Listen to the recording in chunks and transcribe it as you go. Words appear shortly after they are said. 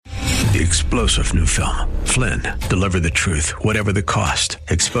The explosive new film, Flynn, deliver the truth, whatever the cost,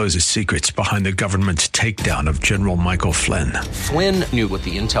 exposes secrets behind the government's takedown of General Michael Flynn. Flynn knew what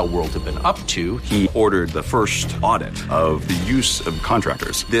the intel world had been up to. He ordered the first audit of the use of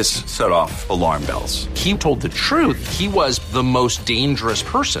contractors. This set off alarm bells. He told the truth. He was the most dangerous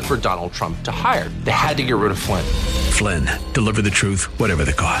person for Donald Trump to hire. They had to get rid of Flynn. Flynn, deliver the truth, whatever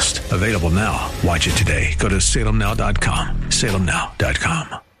the cost. Available now. Watch it today. Go to salemnow.com.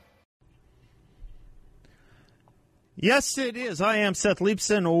 salemnow.com. Yes, it is. I am Seth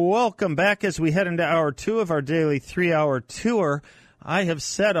Leibson. Welcome back as we head into hour 2 of our daily 3-hour tour. I have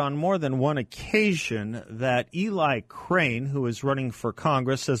said on more than one occasion that Eli Crane, who is running for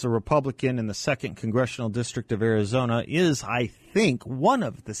Congress as a Republican in the 2nd Congressional District of Arizona, is, I think, one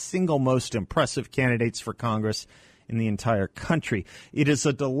of the single most impressive candidates for Congress in the entire country. It is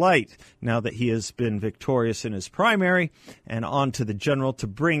a delight, now that he has been victorious in his primary and on to the general, to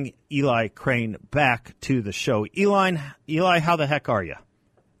bring Eli Crane back to the show. Eli, how the heck are you?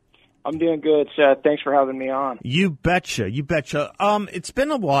 I'm doing good, Seth. Thanks for having me on. You betcha. You betcha. It's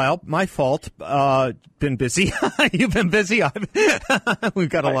been a while. My fault. Been busy. You've been busy. We've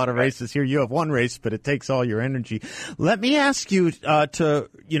got a lot of races here. You have one race, but it takes all your energy. Let me ask you to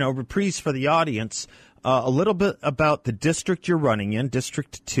reprise for the audience a little bit about the district you're running in,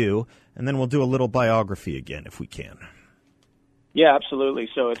 District 2, and then we'll do a little biography again, if we can. Yeah, absolutely.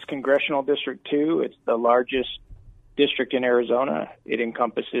 So it's Congressional District 2. It's the largest district in Arizona. It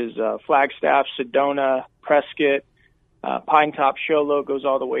encompasses Flagstaff, Sedona, Prescott, Pinetop, Show Low, goes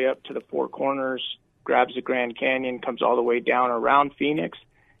all the way up to the Four Corners, grabs the Grand Canyon, comes all the way down around Phoenix,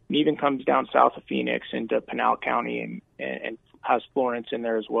 and even comes down south of Phoenix into Pinal County and has Florence in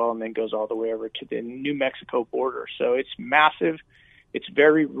there as well, and then goes all the way over to the New Mexico border. So it's massive. It's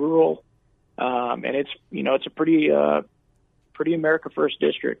very rural, and it's a pretty America First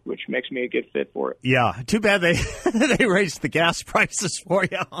district, which makes me a good fit for it. Yeah, too bad they raised the gas prices for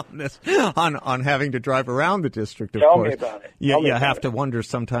you on this, on having to drive around the district. Of course, tell me about it. You have to wonder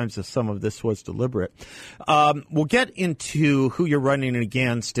sometimes if some of this was deliberate. We'll get into who you're running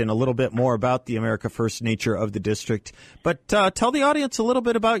against and a little bit more about the America First nature of the district. But tell the audience a little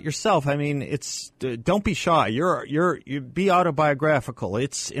bit about yourself. I mean, don't be shy. You be autobiographical.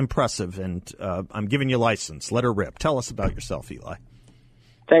 It's impressive, and I'm giving you license. Let her rip. Tell us about yourself, Eli.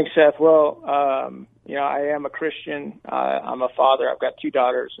 Thanks, Seth. Well, I am a Christian. I'm a father. I've got 2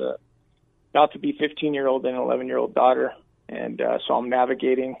 daughters, about to be 15-year-old and an 11-year-old daughter, and so I'm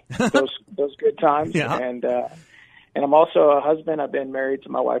navigating those good times. Yeah. And I'm also a husband. I've been married to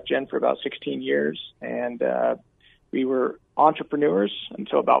my wife Jen for about 16 years, and we were entrepreneurs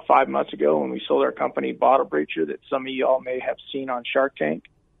until about 5 months ago when we sold our company, Bottle Breacher, that some of y'all may have seen on Shark Tank.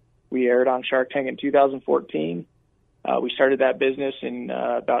 We aired on Shark Tank in 2014. We started that business in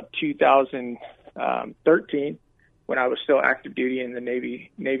about 2013 when I was still active duty in the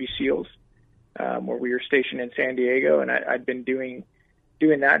Navy SEALs, where we were stationed in San Diego, and I'd been doing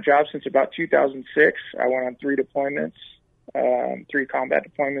that job since about 2006. I went on 3 deployments, 3 combat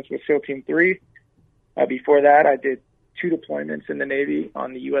deployments with SEAL Team 3. Before that, I did 2 deployments in the Navy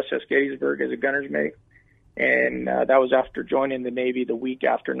on the USS Gettysburg as a gunner's mate, and that was after joining the Navy the week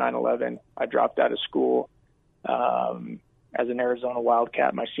after 9/11. I dropped out of school as an Arizona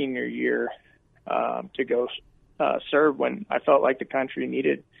Wildcat my senior year to go serve when I felt like the country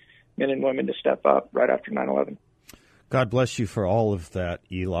needed men and women to step up right after 9/11. God bless you for all of that,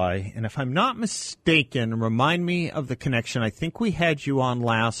 Eli. And if I'm not mistaken, remind me of the connection. I think we had you on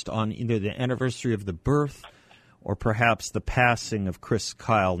last on either the anniversary of the birth or perhaps the passing of Chris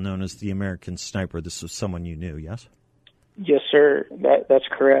Kyle, known as the American Sniper. This was someone you knew, yes? Yes, sir. That's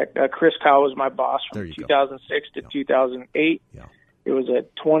correct. Chris Kyle was my boss from 2006 to 2008. Yeah. It was a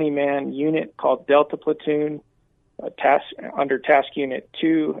 20-man unit called Delta Platoon, under Task Unit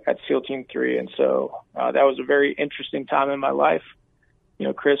 2 at SEAL Team 3. And so that was a very interesting time in my life.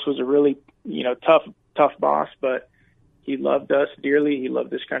 Chris was a really, tough boss, but he loved us dearly. He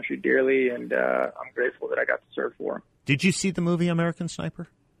loved this country dearly, and I'm grateful that I got to serve for him. Did you see the movie American Sniper?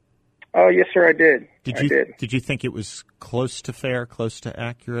 Oh, yes, sir, I did. Did you think it was close to fair, close to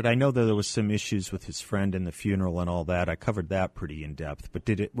accurate? I know that there was some issues with his friend and the funeral and all that. I covered that pretty in depth. But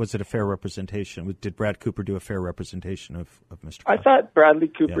was it a fair representation? Did Brad Cooper do a fair representation of Mr. Clark? I thought Bradley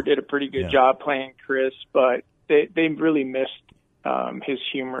Cooper did a pretty good job playing Chris, but they really missed his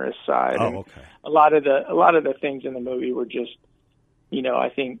humorous side. Oh, okay. A lot of the things in the movie were just, I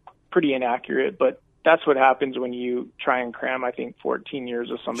think pretty inaccurate. But that's what happens when you try and cram, I think, 14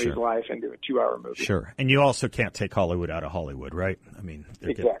 years of somebody's life into a 2-hour movie. Sure. And you also can't take Hollywood out of Hollywood, right? I mean, they're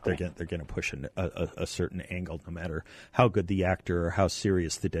Exactly. going to push a certain angle no matter how good the actor or how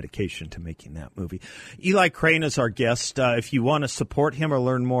serious the dedication to making that movie. Eli Crane is our guest. If you want to support him or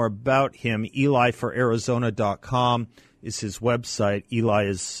learn more about him, EliForArizona.com is his website. Eli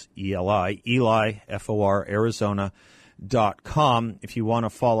is E-L-I, Eli, F-O-R, Arizona.com. If you want to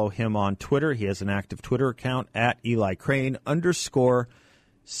follow him on Twitter, he has an active Twitter account at Eli Crane _CEO.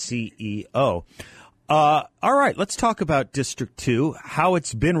 All right, let's talk about District 2, how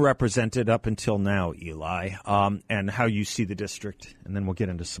it's been represented up until now, Eli, and how you see the district, and then we'll get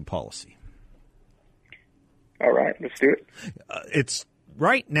into some policy. All right, let's do it. It's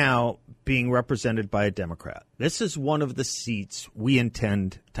right now being represented by a Democrat. This is one of the seats we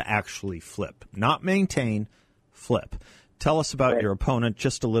intend to actually flip, not maintain, flip. Tell us about your opponent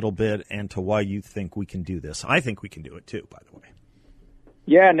just a little bit and to why you think we can do this. I think we can do it too, by the way.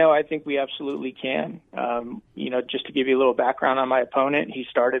 Yeah, no, I think we absolutely can. Just to give you a little background on my opponent, he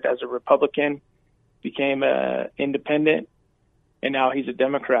started as a Republican, became an independent, and now he's a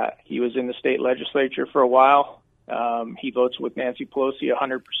Democrat. He was in the state legislature for a while. He votes with Nancy Pelosi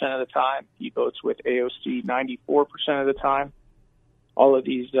 100% of the time. He votes with AOC 94% of the time. All of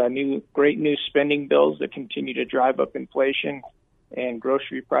these great new spending bills that continue to drive up inflation and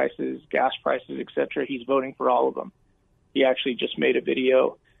grocery prices, gas prices, et cetera, he's voting for all of them. He actually just made a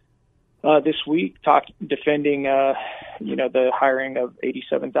video this week defending, the hiring of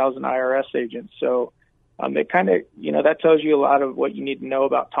 87,000 IRS agents. So it kind of, that tells you a lot of what you need to know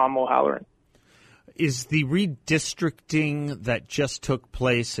about Tom O'Halloran. Is the redistricting that just took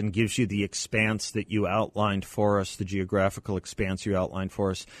place and gives you the expanse that you outlined for us, the geographical expanse you outlined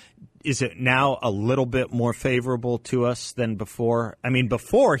for us, is it now a little bit more favorable to us than before? I mean,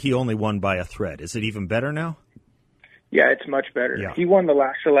 before he only won by a thread. Is it even better now? Yeah, it's much better. Yeah. He won the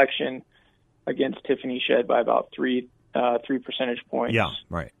last election against Tiffany Shedd by about 3 percentage points. Yeah,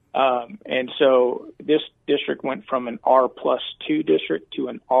 right. And so this district went from an R+2 district to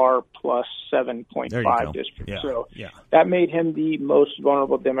an R+7.5 district. Yeah, so yeah. that made him the most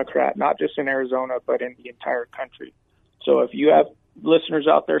vulnerable Democrat, not just in Arizona, but in the entire country. So if you have listeners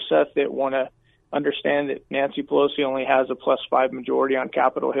out there, Seth, that want to understand that Nancy Pelosi only has a +5 majority on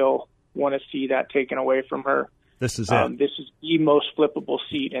Capitol Hill, want to see that taken away from her, this is it. This is the most flippable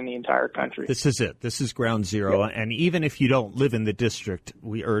seat in the entire country. This is it. This is ground zero. Yeah. And even if you don't live in the district,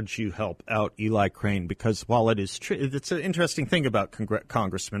 we urge you help out Eli Crane, because while it is true, it's an interesting thing about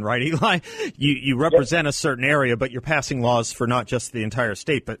congressmen, right, Eli? You represent a certain area, but you're passing laws for not just the entire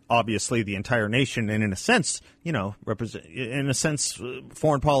state, but obviously the entire nation, and in a sense,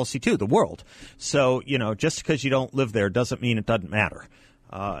 foreign policy too, the world. So, just because you don't live there doesn't mean it doesn't matter.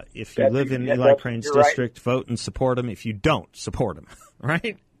 If you live in Eli Crane's district, vote and support him. If you don't, support him,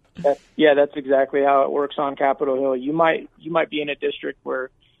 right? That's exactly how it works on Capitol Hill. You might be in a district where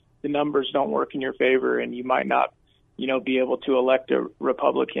the numbers don't work in your favor, and you might not, be able to elect a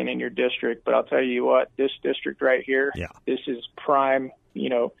Republican in your district. But I'll tell you what, this district right here, this is prime,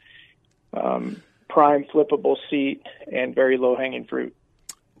 prime flippable seat and very low-hanging fruit.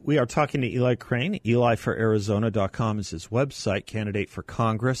 We are talking to Eli Crane. EliForArizona.com is his website. Candidate for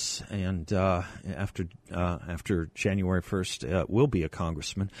Congress, and after January 1st, will be a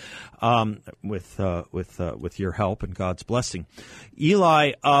congressman with your help and God's blessing.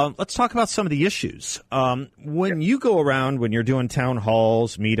 Eli, let's talk about some of the issues. When you go around, when you're doing town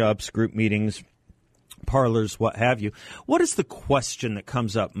halls, meetups, group meetings, parlors, what have you, what is the question that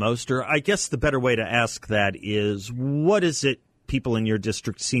comes up most? Or I guess the better way to ask that is, what is it people in your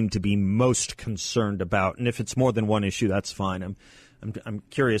district seem to be most concerned about? And if it's more than one issue, that's fine. I'm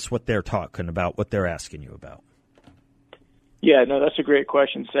curious what they're talking about, what they're asking you about. Yeah, no, that's a great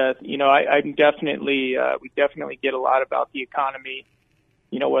question, Seth. I'm definitely we definitely get a lot about the economy.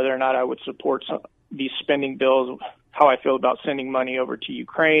 Whether or not I would support these spending bills, how I feel about sending money over to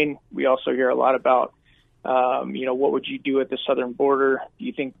Ukraine. We also hear a lot about, what would you do at the southern border? Do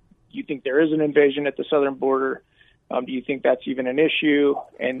you think there is an invasion at the southern border? Do you think that's even an issue?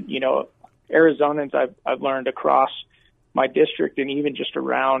 And, Arizonans, I've learned across my district and even just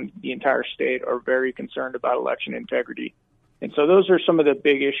around the entire state are very concerned about election integrity. And so those are some of the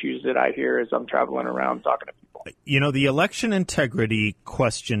big issues that I hear as I'm traveling around talking to people. The election integrity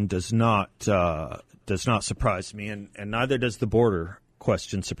question does not surprise me, and neither does the border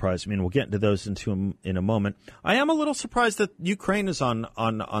question surprise me, and we'll get into those in a moment. I am a little surprised that Ukraine is on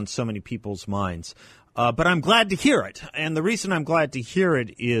so many people's minds. But I'm glad to hear it. And the reason I'm glad to hear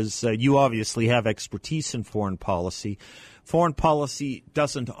it is you obviously have expertise in foreign policy. foreign policy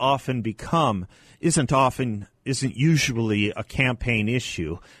isn't usually a campaign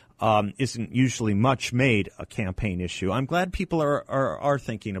issue, isn't usually much made a campaign issue. I'm glad people are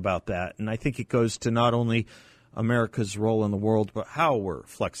thinking about that, and I think it goes to not only America's role in the world, but how we're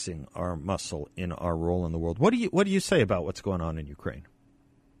flexing our muscle in our role in the world. What do you say about what's going on in Ukraine?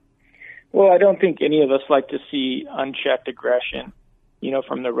 Well, I don't think any of us like to see unchecked aggression,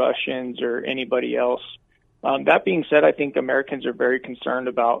 from the Russians or anybody else. That being said, I think Americans are very concerned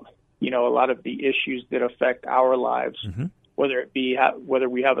about, a lot of the issues that affect our lives, mm-hmm. whether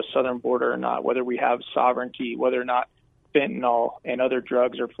we have a southern border or not, whether we have sovereignty, whether or not fentanyl and other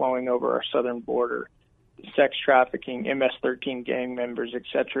drugs are flowing over our southern border, sex trafficking, MS-13 gang members, et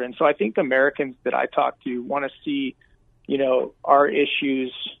cetera. And so I think Americans that I talk to want to see, our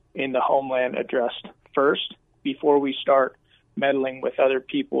issues in the homeland addressed first before we start meddling with other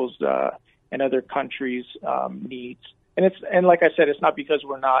people's and other countries' needs. And like I said, it's not because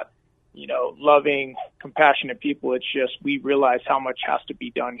we're not, loving, compassionate people. It's just we realize how much has to be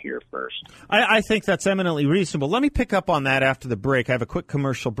done here first. I think that's eminently reasonable. Let me pick up on that after the break. I have a quick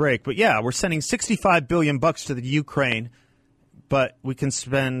commercial break. But, yeah, we're sending $65 billion to the Ukraine, but we can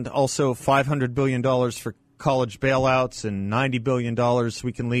spend also $500 billion for college bailouts and $90 billion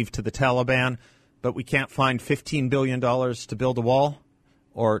we can leave to the Taliban, but we can't find $15 billion to build a wall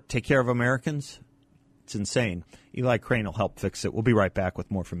or take care of Americans? It's insane. Eli Crane will help fix it. We'll be right back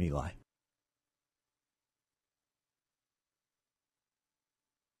with more from Eli.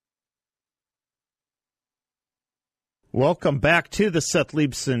 Welcome back to the Seth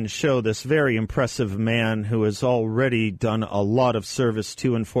Leibsohn Show, this very impressive man who has already done a lot of service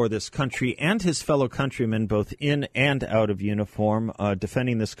to and for this country and his fellow countrymen, both in and out of uniform,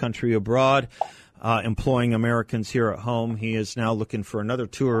 defending this country abroad, employing Americans here at home. He is now looking for another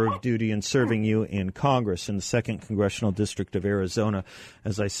tour of duty and serving you in Congress in the 2nd Congressional District of Arizona.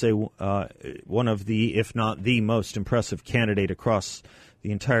 As I say, one of the, if not the most impressive candidate across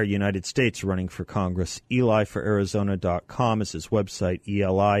the entire United States running for Congress. EliForArizona.com is his website,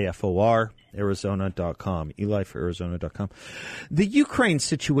 ELIFOR, Arizona.com, EliForArizona.com. The Ukraine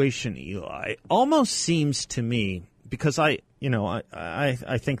situation, Eli, almost seems to me, because I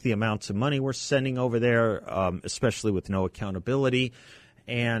think the amounts of money we're sending over there, especially with no accountability,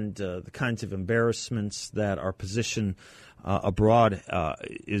 and the kinds of embarrassments that our position abroad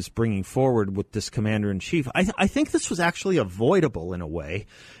is bringing forward with this commander-in-chief. I think this was actually avoidable in a way.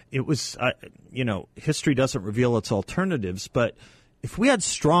 It was, history doesn't reveal its alternatives, but if we had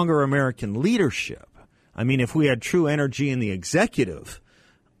stronger American leadership, if we had true energy in the executive,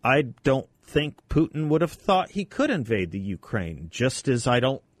 I don't think Putin would have thought he could invade the Ukraine, just as I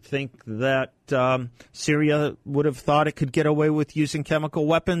don't think that Syria would have thought it could get away with using chemical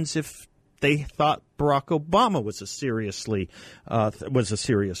weapons if they thought Barack Obama was a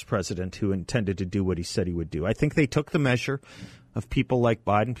serious president who intended to do what he said he would do. I think they took the measure of people like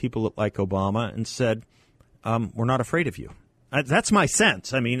Biden, people like Obama, and said, we're not afraid of you. That's my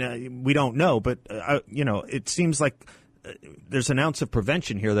sense. We don't know, but, it seems like there's an ounce of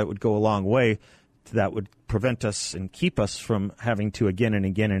prevention here that would go a long way, that would prevent us and keep us from having to again and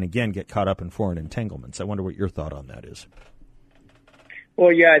again and again get caught up in foreign entanglements. I wonder what your thought on that is.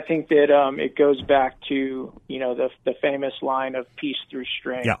 Well, yeah, I think that it goes back to, the famous line of peace through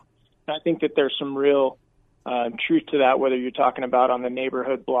strength. Yeah. And I think that there's some real truth to that, whether you're talking about on the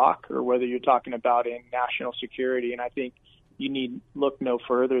neighborhood block or whether you're talking about in national security. And I think you need look no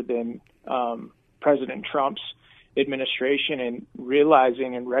further than President Trump's administration and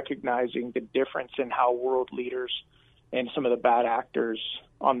realizing and recognizing the difference in how world leaders and some of the bad actors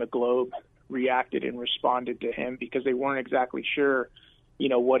on the globe reacted and responded to him because they weren't exactly sure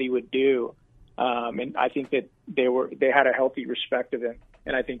what he would do. And I think that they had a healthy respect of him.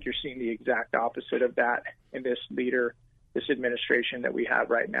 And I think you're seeing the exact opposite of that in this administration that we have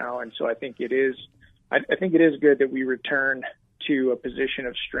right now. And so I think it is good that we return to a position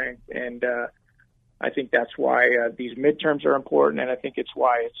of strength. And I think that's why these midterms are important. And I think it's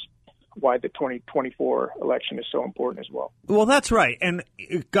why the 2024 election is so important as well. Well, that's right. And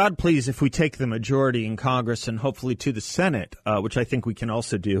God please, if we take the majority in Congress and hopefully to the Senate, which I think we can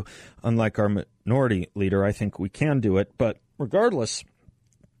also do, unlike our minority leader, I think we can do it. But regardless,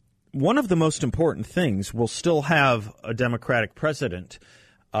 one of the most important things, we'll still have a Democratic president.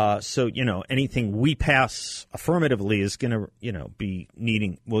 So, anything we pass affirmatively is going to, be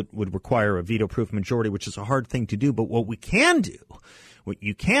needing, would require a veto-proof majority, which is a hard thing to do. But what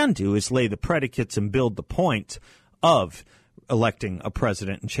you can do is lay the predicates and build the point of electing a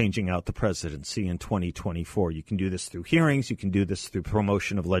president and changing out the presidency in 2024. You can do this through hearings. You can do this through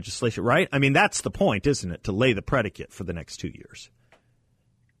promotion of legislation, right? I mean, that's the point, isn't it, to lay the predicate for the next 2 years?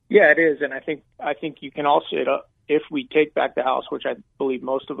 Yeah, it is. And I think you can also, if we take back the House, which I believe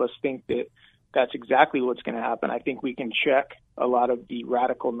most of us think that that's exactly what's going to happen, I think we can check a lot of the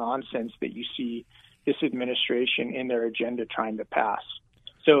radical nonsense that you see this administration in their agenda trying to pass.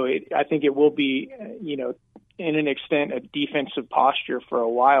 So I think it will be, in an extent, a defensive posture for a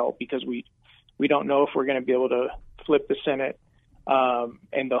while, because we don't know if we're going to be able to flip the Senate,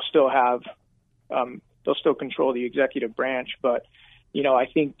 and they'll still control the executive branch. But I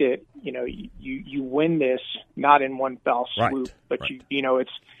think that you win this not in one foul swoop, but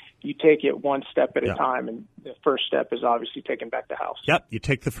you take it one step at a time, and the first step is obviously taking back the House. Yep, you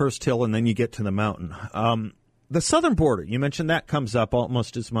take the first hill and then you get to the mountain. The southern border, you mentioned that comes up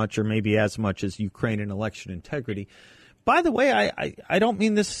almost as much or maybe as much as Ukraine and election integrity. By the way, I don't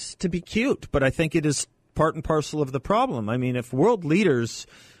mean this to be cute, but I think it is part and parcel of the problem. I mean, if world leaders,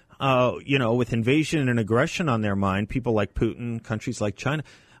 with invasion and aggression on their mind, people like Putin, countries like China,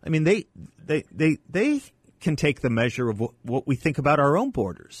 I mean, they can take the measure of what we think about our own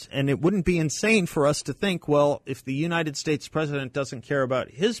borders. And it wouldn't be insane for us to think, well, if the United States president doesn't care about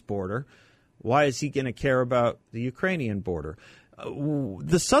his border, why is he going to care about the Ukrainian border?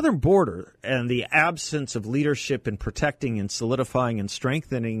 The southern border and the absence of leadership in protecting and solidifying and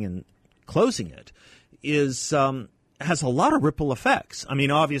strengthening and closing it has a lot of ripple effects. I mean,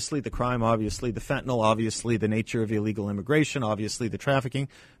 obviously the crime, obviously the fentanyl, obviously the nature of illegal immigration, obviously the trafficking.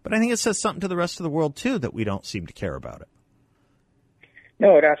 But I think it says something to the rest of the world, too, that we don't seem to care about it.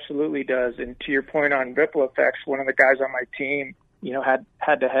 No, it absolutely does. And to your point on ripple effects, one of the guys on my team,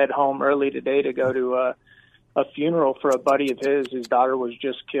 had to head home early today to go to a funeral for a buddy of his. His daughter was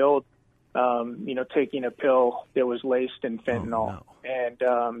just killed, taking a pill that was laced in fentanyl. Oh, no.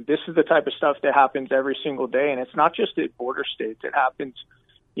 And this is the type of stuff that happens every single day. And it's not just at border states. It happens,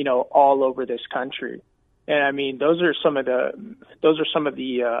 all over this country. And I mean, those are some of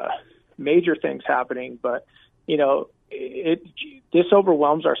the major things happening. But, this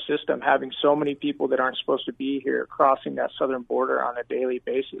overwhelms our system, having so many people that aren't supposed to be here crossing that southern border on a daily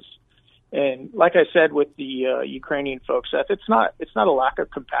basis. And like I said with the Ukrainian folks, it's not a lack of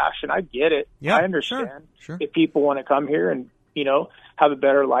compassion. I get it. Yeah, I understand sure. If people want to come here and have a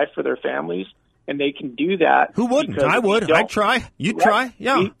better life for their families, and they can do that. Who wouldn't? I would. I'd try. You'd try.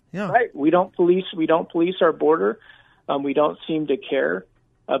 Yeah. Right. We don't police our border. We don't seem to care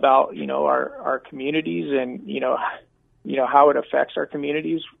about our communities and how it affects our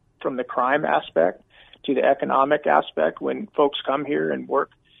communities, from the crime aspect to the economic aspect. When folks come here and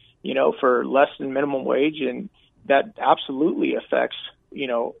work for less than minimum wage, and that absolutely affects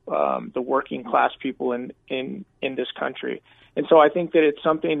the working class people in this country. And so I think that it's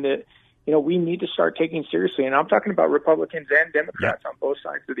something that we need to start taking seriously. And I'm talking about Republicans and Democrats on both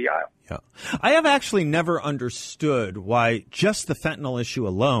sides of the aisle. Yeah. I have actually never understood why just the fentanyl issue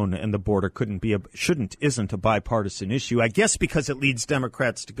alone and the border isn't a bipartisan issue. I guess because it leads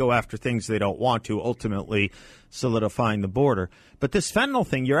Democrats to go after things they don't want to, ultimately solidifying the border. But this fentanyl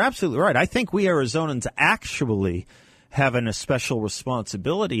thing, you're absolutely right. I think we Arizonans actually have a special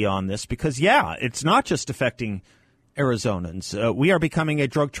responsibility on this because, it's not just affecting Arizonans. We are becoming a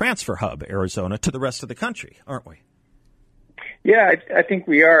drug transfer hub, Arizona, to the rest of the country, aren't we? Yeah, I think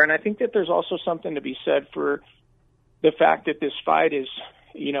we are. And I think that there's also something to be said for the fact that this fight is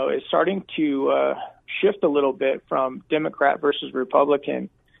starting to shift a little bit from Democrat versus Republican,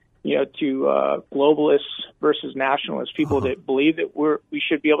 to globalists versus nationalists, people that believe that we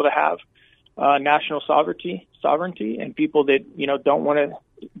should be able to have national sovereignty, and people that, don't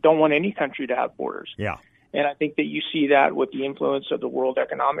want any country to have borders. Yeah. And I think that you see that with the influence of the World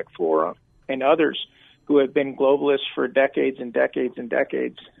Economic Forum and others who have been globalists for decades and decades and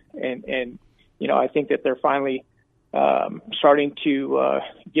decades. And I think that they're finally starting to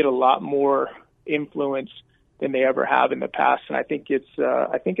get a lot more influence than they ever have in the past. And I think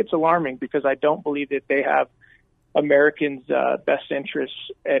it's alarming, because I don't believe that they have Americans' best interests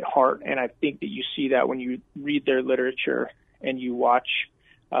at heart. And I think that you see that when you read their literature and you watch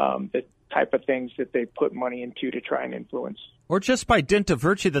the type of things that they put money into to try and influence. Or just by dint of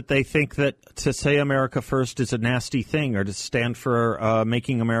virtue that they think that to say America first is a nasty thing, or to stand for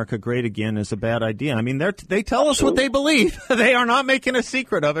making America great again is a bad idea. I mean, they tell us what they believe. They are not making a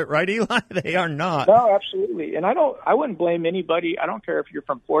secret of it, right, Eli? They are not. No, absolutely. And I wouldn't blame anybody. I don't care if you're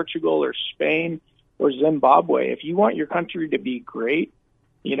from Portugal or Spain or Zimbabwe. If you want your country to be great,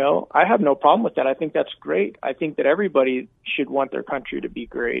 I have no problem with that. I think that's great. I think that everybody should want their country to be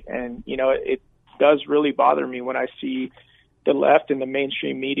great. And, it does really bother me when I see the left and the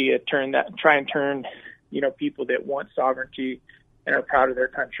mainstream media try and turn, people that want sovereignty and are proud of their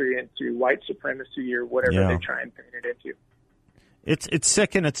country into white supremacy or whatever they try and paint it into. It's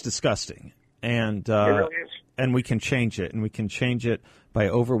sick and it's disgusting, and it really is. And we can change it, and we can change it by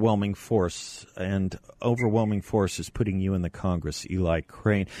overwhelming force, and overwhelming force is putting you in the Congress, Eli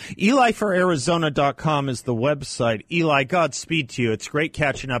Crane. EliForArizona.com is the website. Eli, Godspeed to you. It's great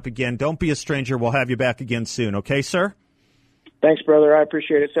catching up again. Don't be a stranger. We'll have you back again soon. Okay, sir? Thanks, brother. I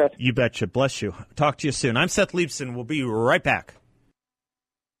appreciate it, Seth. You betcha. Bless you. Talk to you soon. I'm Seth Leibsohn. We'll be right back.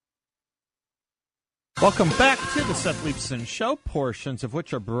 Welcome back to the Seth Leibsohn Show, portions of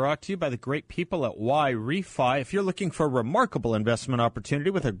which are brought to you by the great people at YRefy. If you're looking for a remarkable investment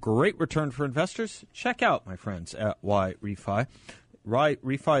opportunity with a great return for investors, check out my friends at YRefy.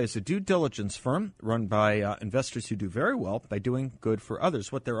 YRefy is a due diligence firm run by investors who do very well by doing good for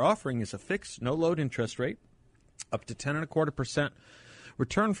others. What they're offering is a fixed, no-load interest rate, up to 10.25%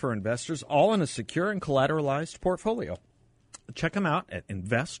 return for investors, all in a secure and collateralized portfolio. Check them out at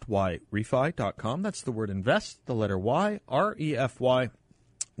investyrefy.com. That's the word invest, the letter Y, REFY.com,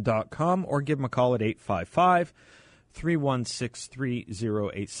 or give them a call at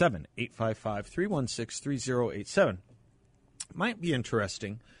 855-316-3087, 855-316-3087. Might be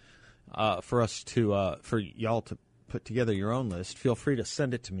interesting for us to, for y'all to put together your own list. Feel free to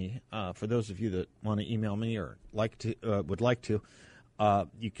send it to me. For those of you that want to email me or would like to,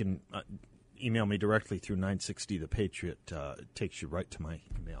 you can email me directly through 960 The Patriot. It takes you right to my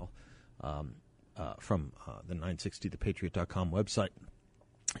email from the 960thepatriot.com website.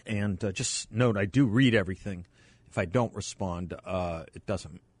 And just note, I do read everything. If I don't respond,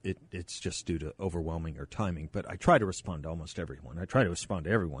 it's just due to overwhelming or timing. But I try to respond to almost everyone. I try to respond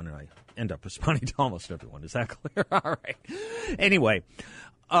to everyone, and I end up responding to almost everyone. Is that clear? All right. Anyway,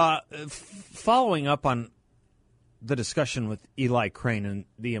 following up on the discussion with Eli Crane and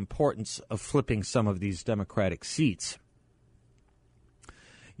the importance of flipping some of these Democratic seats.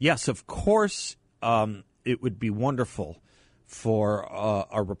 Yes, of course, it would be wonderful for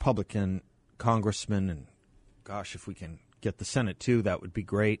a Republican congressman, and gosh, if we can get the Senate too, that would be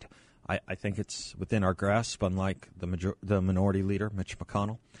great. I think it's within our grasp, unlike the minority leader, Mitch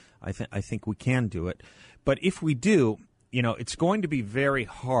McConnell. I think we can do it. But if we do, it's going to be very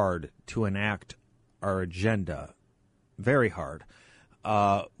hard to enact our agenda. Very hard,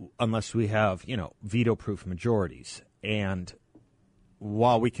 unless we have, veto-proof majorities. And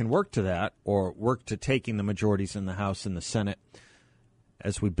while we can work to that, or work to taking the majorities in the House and the Senate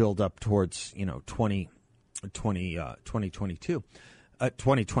as we build up towards,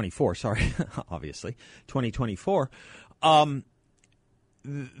 2024, sorry, obviously, 2024,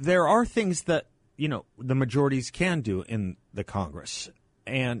 there are things that, the majorities can do in the Congress.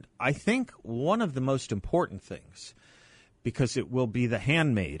 And I think one of the most important things, because it will be the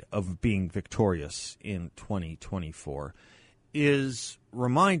handmaid of being victorious in 2024, is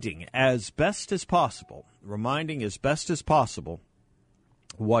reminding as best as possible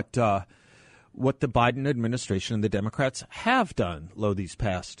what the Biden administration and the Democrats have done these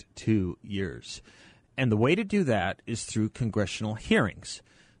past 2 years. And the way to do that is through congressional hearings.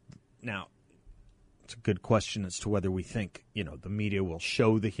 Now, it's a good question as to whether we think, the media will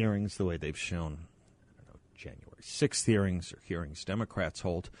show the hearings the way they've shown January 6th hearings or hearings Democrats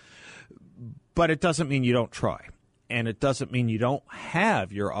hold. But it doesn't mean you don't try. And it doesn't mean you don't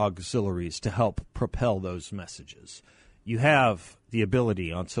have your auxiliaries to help propel those messages. You have the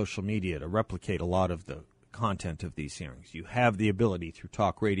ability on social media to replicate a lot of the content of these hearings. You have the ability through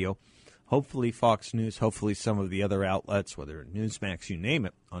talk radio, hopefully Fox News, hopefully some of the other outlets, whether Newsmax, you name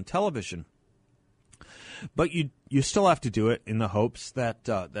it, on television. But you still have to do it in the hopes that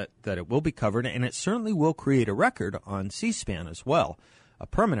it will be covered, and it certainly will create a record on C-SPAN as well, a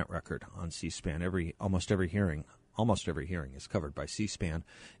permanent record on C-SPAN. Almost every hearing is covered by C-SPAN.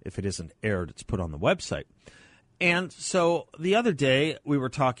 If it isn't aired, it's put on the website. And so the other day we were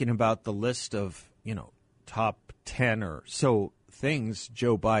talking about the list of top 10 or so things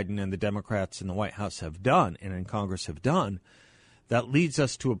Joe Biden and the Democrats in the White House have done and in Congress have done. That leads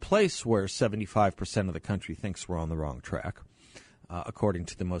us to a place where 75% of the country thinks we're on the wrong track, according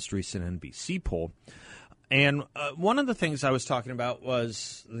to the most recent NBC poll. And one of the things I was talking about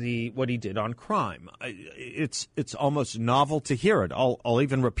was what he did on crime. It's almost novel to hear it. I'll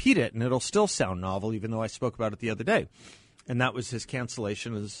even repeat it, and it'll still sound novel, even though I spoke about it the other day. And that was his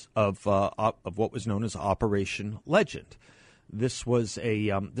cancellation of what was known as Operation Legend. This was a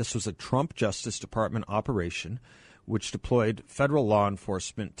Trump Justice Department operation, which deployed federal law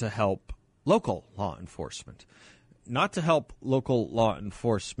enforcement to help local law enforcement, not to help local law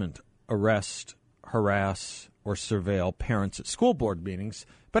enforcement arrest harass or surveil parents at school board meetings,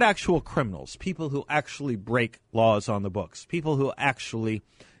 but actual criminals, people who actually break laws on the books, people who actually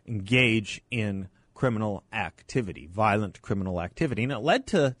engage in criminal activity, violent criminal activity. And it led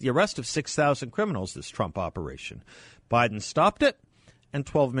to the arrest of 6,000 criminals, this Trump operation. Biden stopped it, and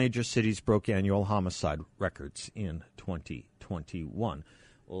 12 major cities broke annual homicide records in 2021.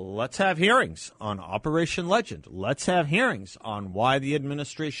 Let's have hearings on Operation Legend. Let's have hearings on why the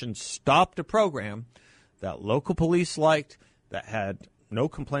administration stopped a program that local police liked, that had no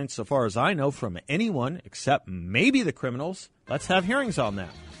complaints, so far as I know, from anyone except maybe the criminals. Let's have hearings on that.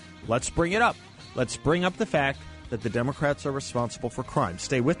 Let's bring it up. Let's bring up the fact that the Democrats are responsible for crime.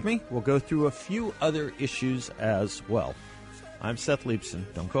 Stay with me. We'll go through a few other issues as well. I'm Seth Leibsohn.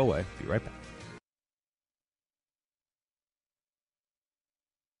 Don't go away. Be right back.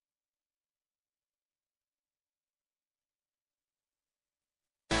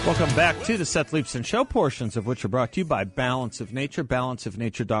 Welcome back to the Seth Leibsohn Show, portions of which are brought to you by Balance of Nature.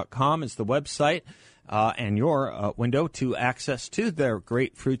 Balanceofnature.com is the website and your window to access to their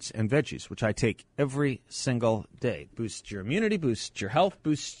great fruits and veggies, which I take every single day. Boosts your immunity, boosts your health,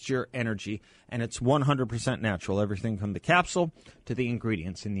 boosts your energy, and it's 100% natural. Everything from the capsule to the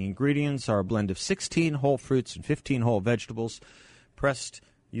ingredients. And the ingredients are a blend of 16 whole fruits and 15 whole vegetables pressed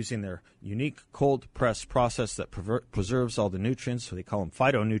using their unique cold press process that preserves all the nutrients, so they call them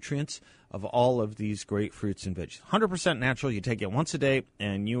phytonutrients, of all of these great fruits and veggies. 100% natural. You take it once a day,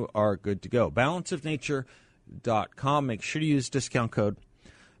 and you are good to go. Balanceofnature.com. Make sure to use discount code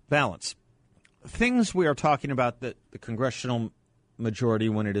BALANCE. Things we are talking about that the congressional majority,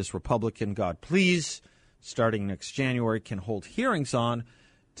 when it is Republican, God please, starting next January, can hold hearings on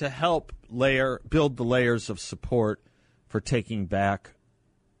to help build the layers of support for taking back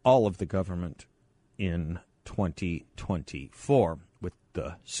all of the government in 2024 with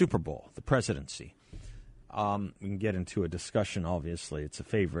the Super Bowl, the presidency. We can get into a discussion, obviously. It's a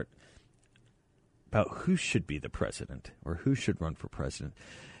favorite about who should be the president or who should run for president.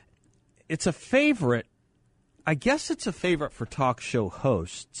 It's a favorite. I guess it's a favorite for talk show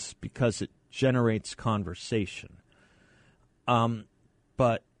hosts because it generates conversation.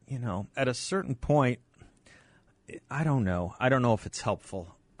 But, at a certain point, I don't know. I don't know if it's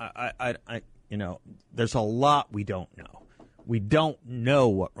helpful. There's a lot we don't know. We don't know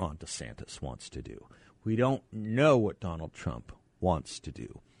what Ron DeSantis wants to do. We don't know what Donald Trump wants to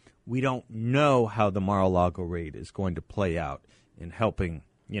do. We don't know how the Mar-a-Lago raid is going to play out in helping,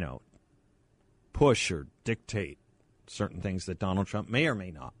 push or dictate certain things that Donald Trump may or may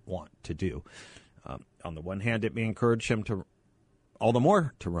not want to do. On the one hand, it may encourage him to all the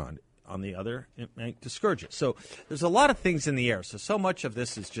more to run. On the other, it may discourage it. So there's a lot of things in the air. So much of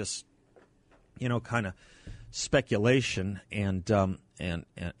this is just, kind of speculation and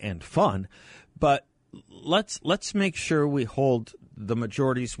fun. But let's make sure we hold the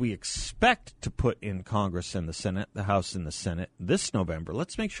majorities we expect to put in Congress and the Senate, the House and the Senate this November.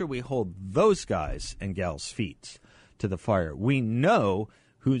 Let's make sure we hold those guys and gals' feet to the fire. We know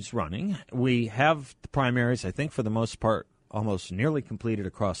who's running. We have the primaries, I think, for the most part, almost nearly completed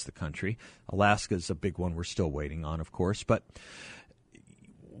across the country. Alaska's a big one we're still waiting on, of course. But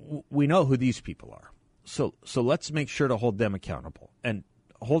we know who these people are. So let's make sure to hold them accountable. And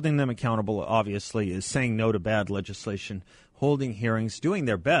holding them accountable, obviously, is saying no to bad legislation, holding hearings, doing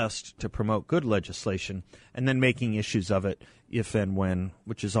their best to promote good legislation, and then making issues of it if and when,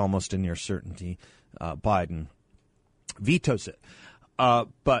 which is almost a near certainty, Biden vetoes it.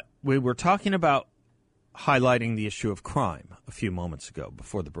 But we were talking about highlighting the issue of crime a few moments ago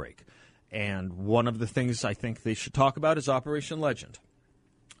before the break. And one of the things I think they should talk about is Operation Legend.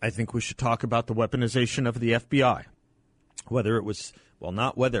 I think we should talk about the weaponization of the FBI, whether it was, well,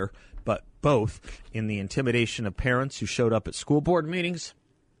 not whether, but both, in the intimidation of parents who showed up at school board meetings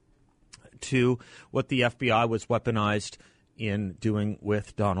to what the FBI was weaponized in doing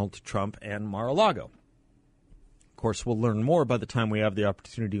with Donald Trump and Mar-a-Lago. Of course, we'll learn more by the time we have the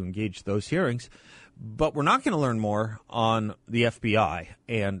opportunity to engage those hearings. But we're not going to learn more on the FBI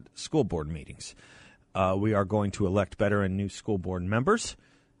and school board meetings. We are going to elect better and new school board members,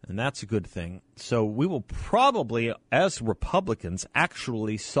 and that's a good thing. So we will probably, as Republicans,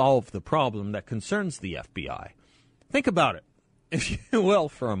 actually solve the problem that concerns the FBI. Think about it, if you will,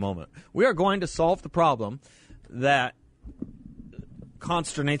 for a moment. We are going to solve the problem that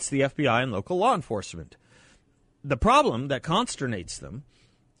consternates the FBI and local law enforcement. The problem that consternates them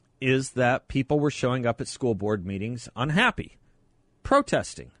is that people were showing up at school board meetings unhappy,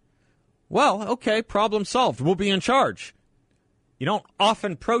 protesting. Well, okay, problem solved. We'll be in charge. You don't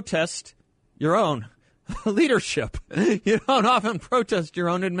often protest your own leadership. You don't often protest your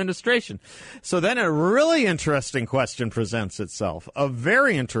own administration. So then a really interesting question presents itself, a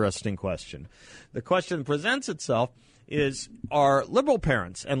very interesting question. The question presents itself is, are liberal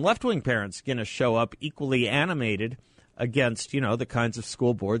parents and left-wing parents going to show up equally animated against, the kinds of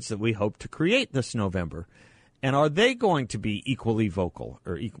school boards that we hope to create this November? And are they going to be equally vocal,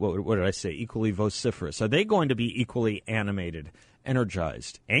 or equally vociferous? Are they going to be equally animated,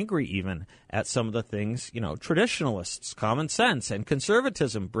 energized, angry even at some of the things, traditionalists, common sense, and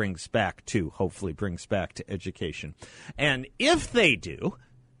conservatism hopefully brings back to education? And if they do,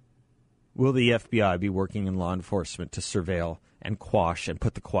 will the FBI be working in law enforcement to surveil and quash and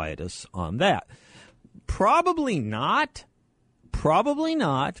put the quietus on that? Probably not. Probably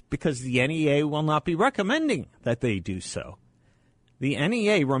not, because the NEA will not be recommending that they do so. The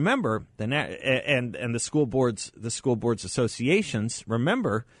NEA, remember, and the school boards associations,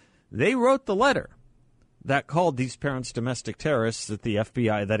 remember, they wrote the letter that called these parents domestic terrorists,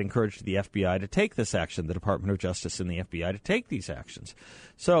 that encouraged the FBI to take this action, the Department of Justice and the FBI to take these actions.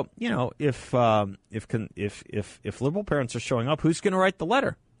 So, if liberal parents are showing up, who's going to write the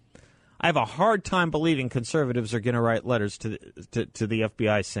letter? I have a hard time believing conservatives are going to write letters to the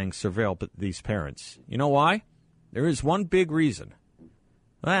FBI saying surveil these parents. You know why? There is one big reason.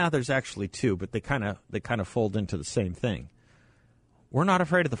 Well, there's actually two, but they kind of fold into the same thing. We're not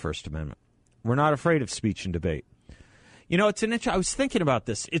afraid of the First Amendment. We're not afraid of speech and debate. I was thinking about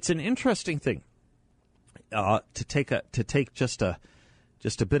this. It's an interesting thing to take just a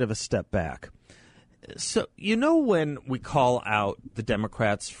bit of a step back. So, when we call out the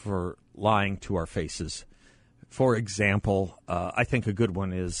Democrats for lying to our faces, for example, I think a good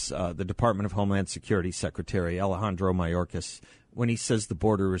one is the Department of Homeland Security Secretary Alejandro Mayorkas, when he says the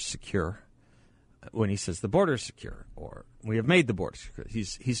border is secure, or we have made the border secure.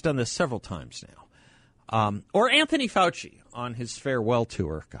 He's done this several times now. Or Anthony Fauci on his farewell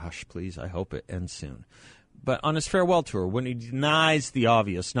tour. Gosh, please, I hope it ends soon. But on his farewell tour, when he denies the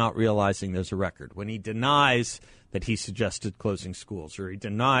obvious, not realizing there's a record, when he denies that he suggested closing schools, or he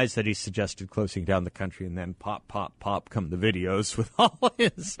denies that he suggested closing down the country, and then pop, pop, pop come the videos with all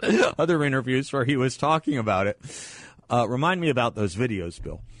his other interviews where he was talking about it. Remind me about those videos,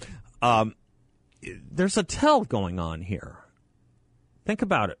 Bill. There's a tell going on here. Think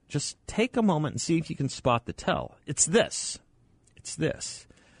about it. Just take a moment and see if you can spot the tell. It's this.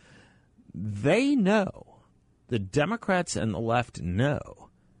 They know. The Democrats and the left know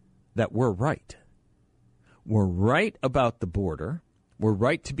that we're right. We're right about the border. We're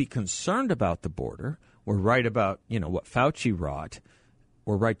right to be concerned about the border. We're right about, what Fauci wrought.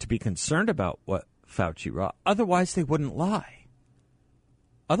 We're right to be concerned about what Fauci wrought. Otherwise, they wouldn't lie.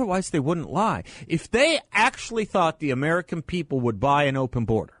 If they actually thought the American people would buy an open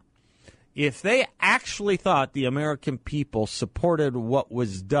border, if they actually thought the American people supported what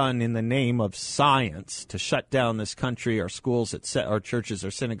was done in the name of science to shut down this country, our schools, our churches,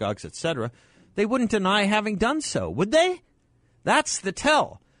 our synagogues, etc., they wouldn't deny having done so, would they? That's the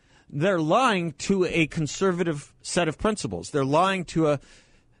tell. They're lying to a conservative set of principles. They're lying to a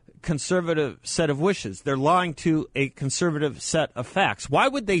conservative set of wishes. They're lying to a conservative set of facts. Why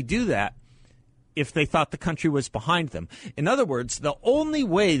would they do that if they thought the country was behind them? In other words, the only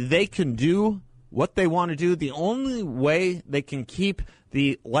way they can do what they want to do, the only way they can keep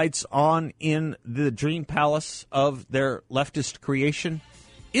the lights on in the dream palace of their leftist creation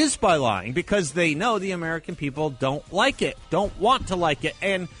is by lying, because they know the American people don't like it, don't want to like it,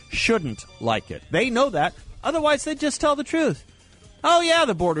 and shouldn't like it. They know that. Otherwise, they just tell the truth. Oh, yeah,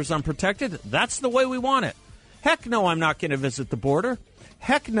 the border's unprotected. That's the way we want it. Heck no, I'm not going to visit the border.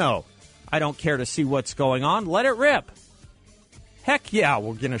 Heck no. I don't care to see what's going on. Let it rip. Heck yeah,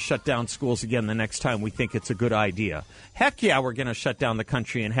 we're going to shut down schools again the next time we think it's a good idea. Heck yeah, we're going to shut down the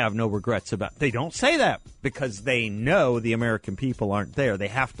country and have no regrets about it. They don't say that because they know the American people aren't there. They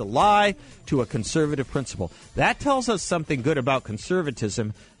have to lie to a conservative principle. That tells us something good about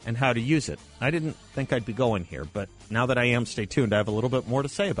conservatism and how to use it. I didn't think I'd be going here, but now that I am, stay tuned. I have a little bit more to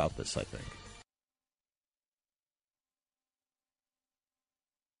say about this, I think.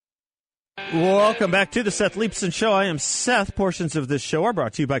 Welcome back to the Seth Leibsohn Show. I am Seth. Portions of this show are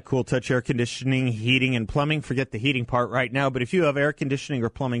brought to you by Cool Touch Air Conditioning, Heating, and Plumbing. Forget the heating part right now, but if you have air conditioning or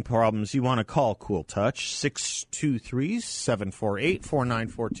plumbing problems, you want to call Cool Touch,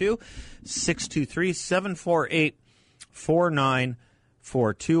 623-748-4942,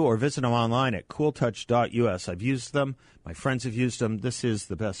 623-748-4942, or visit them online at cooltouch.us. I've used them. My friends have used them. This is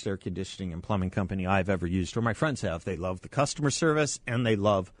the best air conditioning and plumbing company I've ever used, or my friends have. They love the customer service, and they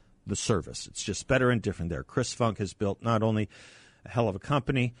love the service. It's just better and different there. Chris Funk has built not only A hell of a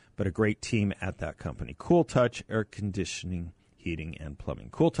company, but a great team at that company. Cool Touch Air Conditioning, Heating, and Plumbing.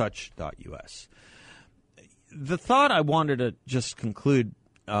 CoolTouch.us. The thought I wanted to just conclude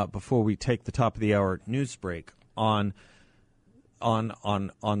before we take the top of the hour news break on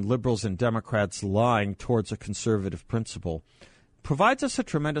liberals and Democrats lying towards a conservative principle provides us a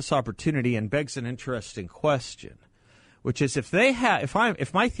tremendous opportunity and begs an interesting question, which is if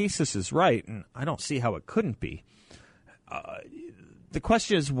my thesis is right, and I don't see how it couldn't be, the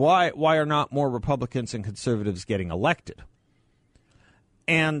question is why are not more Republicans and conservatives getting elected?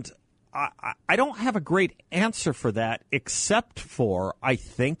 And I don't have a great answer for that, except for I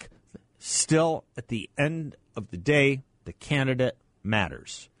think still at the end of the day, the candidate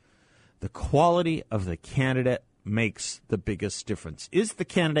matters. The quality of the candidate makes the biggest difference. Is the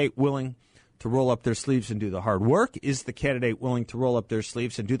candidate willing to roll up their sleeves and do the hard work? Is the candidate willing to roll up their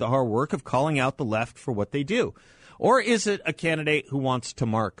sleeves and do the hard work of calling out the left for what they do? Or is it a candidate who wants to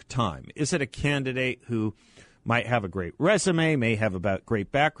mark time? Is it a candidate who might have a great resume, may have a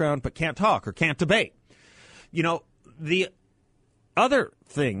great background, but can't talk or can't debate? You know, the other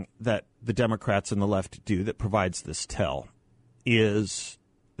thing that the Democrats and the left do that provides this tell is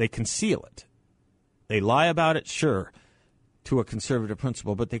they conceal it. They lie about it, sure, to a conservative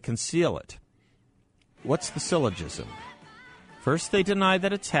principle, but they conceal it. What's the syllogism? First, they deny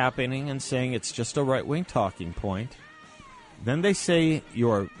that it's happening and saying it's just a right-wing talking point. Then they say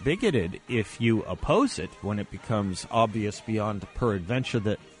you're bigoted if you oppose it when it becomes obvious beyond peradventure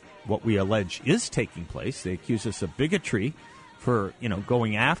that what we allege is taking place. They accuse us of bigotry for,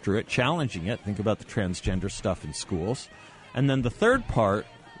 going after it, challenging it. Think about the transgender stuff in schools. And then the third part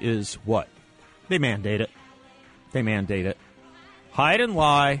is what? They mandate it. They mandate it. Hide and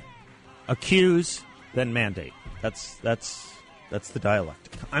lie, accuse, then mandate. That's the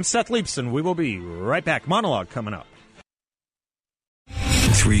dialectic. I'm Seth Leibson. We will be right back. Monologue coming up.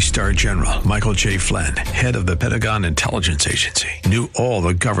 3-star General Michael J. Flynn, head of the Pentagon Intelligence Agency, knew all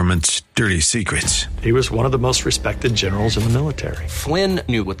the government's dirty secrets. He was one of the most respected generals in the military. Flynn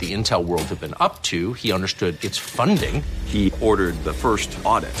knew what the intel world had been up to. He understood its funding. He ordered the first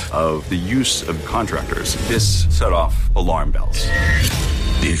audit of the use of contractors. This set off alarm bells.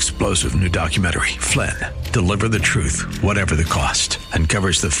 The explosive new documentary, Flynn, Deliver the Truth, Whatever the Cost,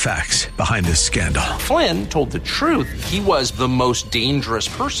 uncovers the facts behind this scandal. Flynn told the truth. He was the most dangerous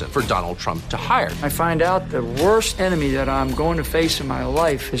person for Donald Trump to hire. I find out the worst enemy that I'm going to face in my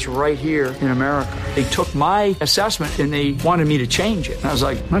life is right here in America. They took my assessment and they wanted me to change it. And I was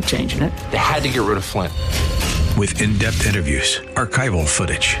like, I'm not changing it. They had to get rid of Flynn. With in-depth interviews, archival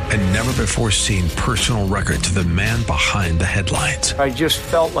footage, and never-before-seen personal records of the man behind the headlines. I just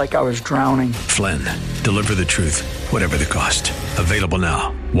felt like I was drowning. Flynn, Deliver the Truth, Whatever the Cost. Available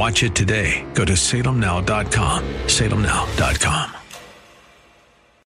now. Watch it today. Go to salemnow.com. salemnow.com.